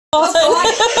You told me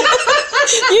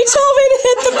to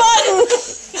hit the button.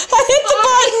 I hit the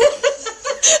button.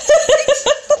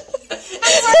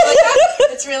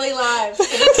 It's really live.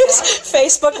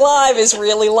 Facebook Live is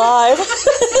really live.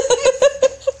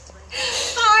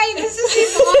 Hi, this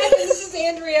is Yvonne and this is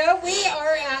Andrea. We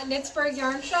are at Knitsburgh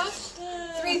Yarn Shop,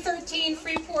 313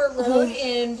 Freeport Road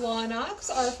in Blawnox.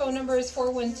 Our phone number is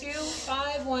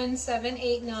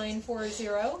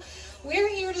 412-517-8940. We're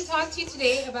here to talk to you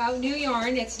today about new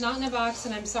yarn. It's not in a box,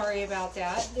 and I'm sorry about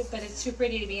that, but it's too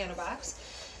pretty to be in a box.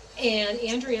 And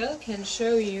Andrea can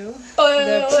show you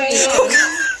the pretty.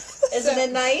 Isn't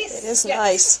it nice? It is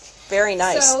nice. Very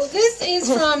nice. So this is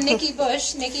from Nikki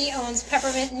Bush. Nikki owns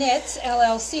Peppermint Knits,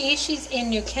 LLC. She's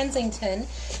in New Kensington.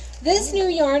 This new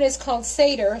yarn is called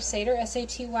Satyr,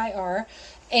 S-A-T-Y-R,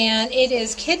 and it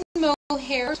is kid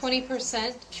mohair, 20%,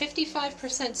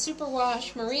 55%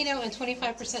 superwash merino, and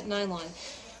 25% nylon.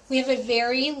 We have a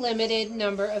very limited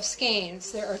number of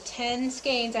skeins. There are 10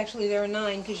 skeins. Actually, there are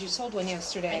 9 because you sold one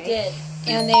yesterday. I did.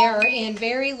 And they are in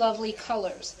very lovely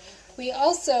colors. We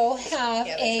also have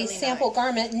a really sample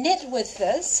garment knit with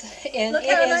this. And Look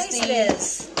how nice it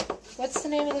is. What's the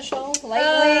name of the shawl?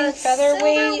 Lightwing,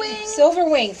 featherwing, Silverwing.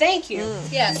 silverwing. Thank you.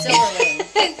 Yeah, Silverwing.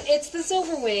 It's the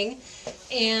silverwing,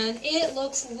 and it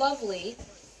looks lovely.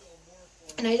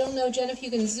 And I don't know, Jen, if you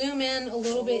can zoom in a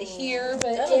little bit here,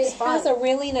 but it has a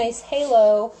really nice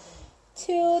halo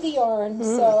to the yarn,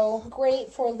 so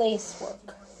great for lace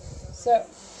work. So,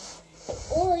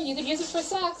 or you could use it for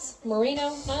socks,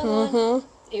 merino, nylon.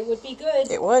 It would be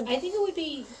good. It would. I think it would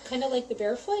be kind of like the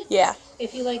barefoot. Yeah.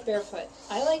 If you like barefoot.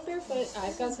 I like barefoot.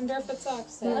 I've got some barefoot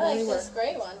socks. That I like really work. this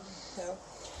gray one. So.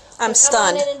 I'm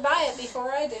stunned. Come on in and buy it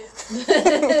before I do.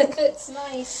 It's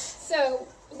nice. So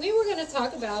we were going to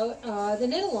talk about the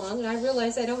knit along, and I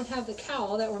realized I don't have the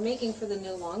KAL that we're making for the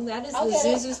knit along. That is the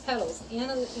Zuzu's Petals.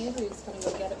 Andrea's going to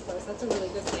go get it for us. That's a really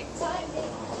good thing.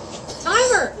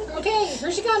 Timer! Okay, here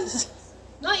she comes.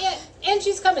 Not yet. And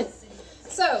she's coming.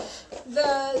 So,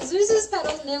 the Zuzu's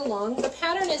Petals knit along, the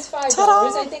pattern is $5.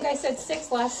 I think I said $6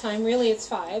 last time. Really, it's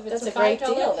 $5. It's That's a a great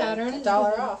 $5 deal, pattern.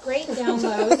 $1 off. Great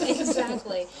download.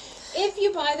 Exactly. If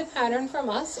you buy the pattern from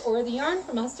us or the yarn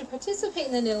from us to participate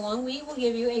in the knit along, we will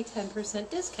give you a 10%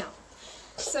 discount.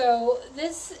 So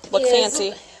this Look is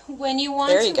fancy. when you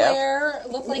want to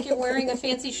look like you're wearing a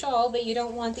fancy shawl, but you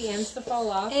don't want the ends to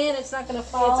fall off. And it's not going to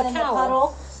fall It's a in the KAL.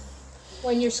 puddle.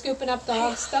 When you're scooping up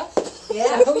dog stuff.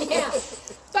 Yeah. So, yeah.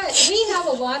 But we have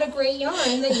a lot of great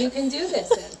yarn that you can do this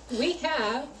in. We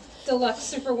have Deluxe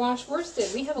Superwash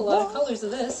Worsted. We have a lot of colors of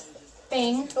this.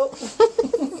 Bang. Oh.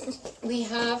 We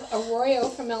have Arroyo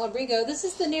from Malabrigo. This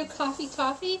is the new Coffee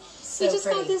Toffee. We just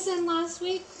got this in last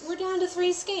week. We're down to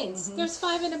 3 skeins. There's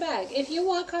 5 in a bag. If you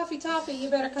want Coffee Toffee, you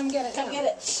better come get it. Come get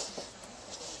it.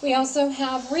 We also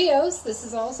have Rios. This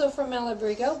is also from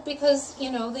Malabrigo because, you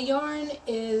know, the yarn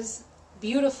is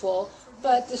beautiful,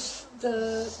 but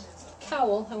the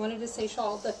cowl, I wanted to say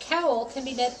shawl, the cowl can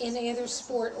be knit in either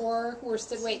sport or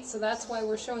worsted weight, so that's why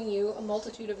we're showing you a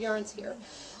multitude of yarns here.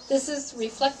 This is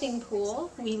Reflecting Pool.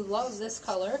 We love this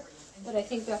color, but I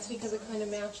think that's because it kind of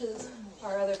matches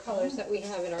our other colors that we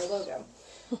have in our logo.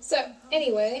 So,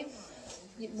 anyway,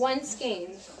 1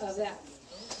 skein of that.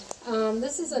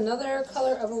 This is another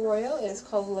color of Arroyo. It's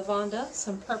called Lavanda,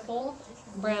 some purple,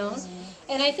 brown.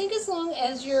 And I think as long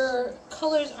as your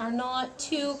colors are not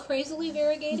too crazily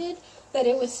variegated, that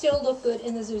it would still look good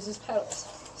in the Zuzu's Petals.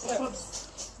 So,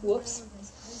 whoops.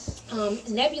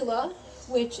 Nebula,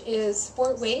 which is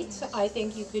sport weight. I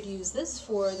think you could use this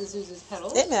for the Zuzu's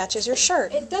Petals. It matches your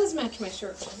shirt. It does match my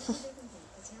shirt. Is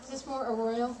this more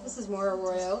Arroyo? This is more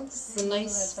Arroyo. This is a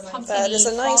nice pumpkin-y That is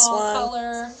a nice fall one.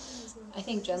 color. I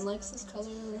think Jen likes this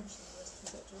color.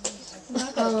 I'm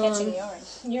not good at catching yarn.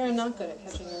 You're not good at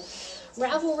catching yarn.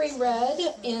 Ravelry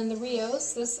Red in the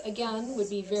Rios. This, again, would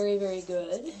be very, very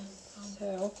good.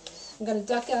 So, I'm going to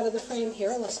duck out of the frame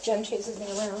here unless Jen chases me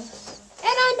around.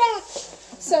 And I'm back!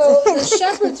 So, the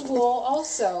Shepherd's Wool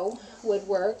also would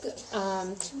work.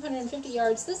 250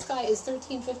 yards. This guy is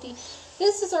 $13.50.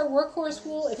 This is our workhorse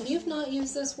wool. If you've not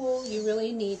used this wool, you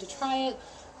really need to try it.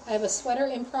 I have a sweater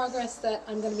in progress that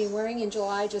I'm going to be wearing in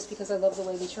July just because I love the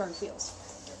way this yarn feels.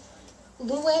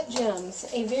 Luette Gems,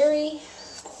 a very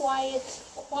quiet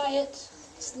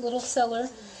little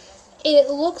seller. It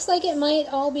looks like it might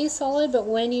all be solid, but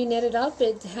when you knit it up,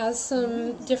 it has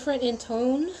some differences in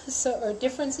tone, so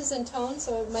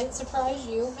it might surprise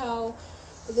you how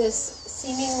this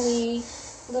seemingly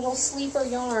little sleeper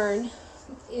yarn,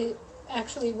 it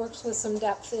actually works with some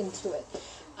depth into it.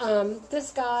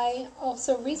 This guy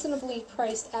also reasonably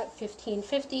priced at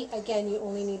 $15.50. Again, you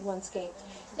only need one skein.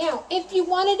 Now, if you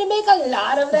wanted to make a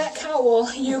lot of that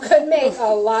cowl, you could make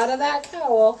a lot of that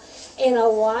cowl in a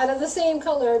lot of the same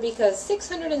color, because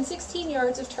 616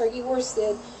 yards of Targhee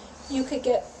worsted, you could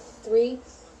get 3,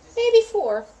 maybe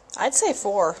 4. I'd say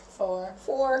 4.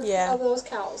 4 Yeah. of those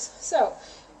cowls. So,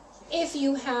 if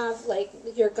you have, like,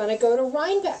 you're going to go to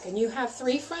Rhinebeck and you have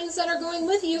 3 friends that are going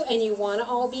with you and you want to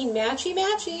all be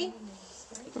matchy-matchy,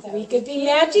 we could be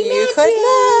matchy-matchy. You could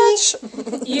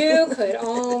match. You could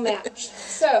all match.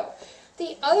 So,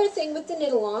 the other thing with the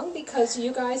knit along, because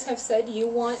you guys have said you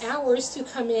want hours to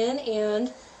come in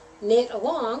and knit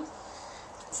along,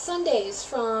 Sundays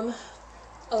from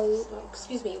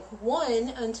 1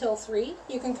 until 3,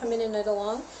 you can come in and knit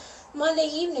along. Monday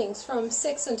evenings from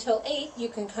 6 until 8, you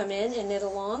can come in and knit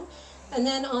along. And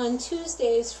then on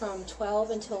Tuesdays from 12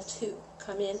 until 2,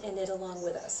 come in and knit along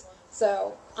with us.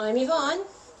 So, I'm Yvonne.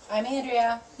 I'm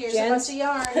Andrea. Here's Jen's- a bunch of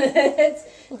yarn. It's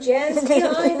Jen's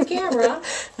behind the camera.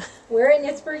 We're at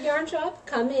Knitsburgh Yarn Shop.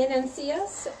 Come in and see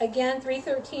us. Again,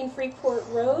 313 Freeport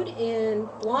Road in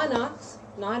Lawnox,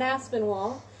 not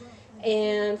Aspinwall.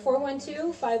 And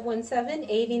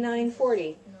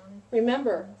 412-517-8940.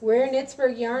 Remember, we're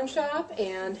Knitsburgh Yarn Shop,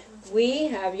 and we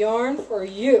have yarn for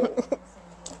you.